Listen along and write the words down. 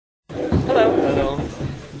Hello.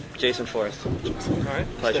 Jason Forrest. Alright.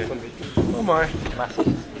 Pleasure. Omar.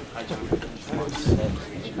 Matthew. Hi, John.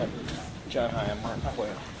 John, hi, I'm Mark.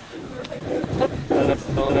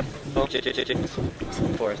 Hello.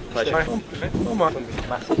 Jason Forrest. Pleasure. Omar.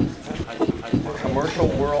 Matthew. Commercial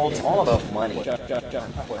world, all about money.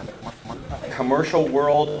 Commercial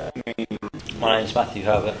world. My name is Matthew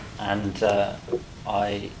Herbert, and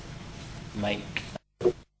I make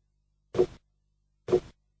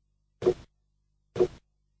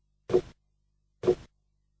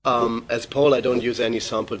as Paul, I don't use any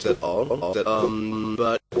samples at all.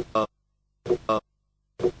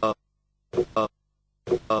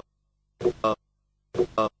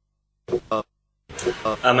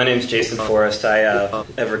 My name's Jason Forrest. I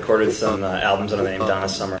have recorded some albums under the name Donna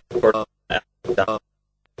Summer.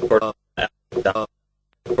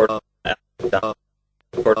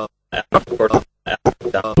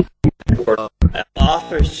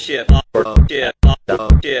 Authorship.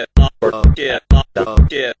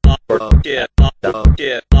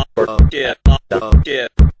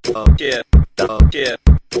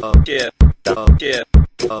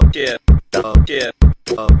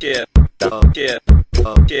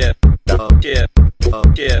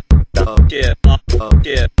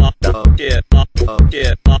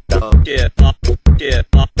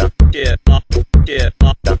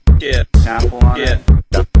 Sample on it.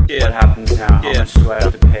 What happens now? How much do I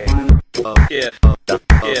have to pay?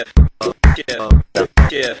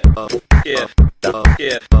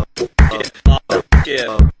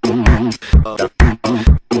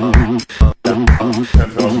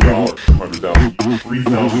 $10,000, $200,000,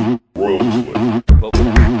 $3,000 royalties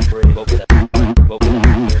split.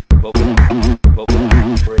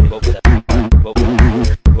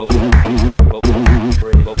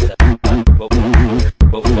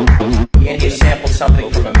 And you sample something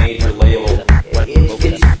from a major label.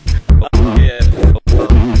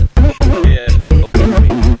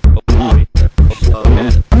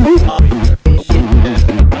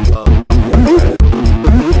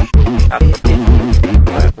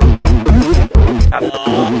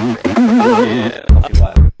 Over.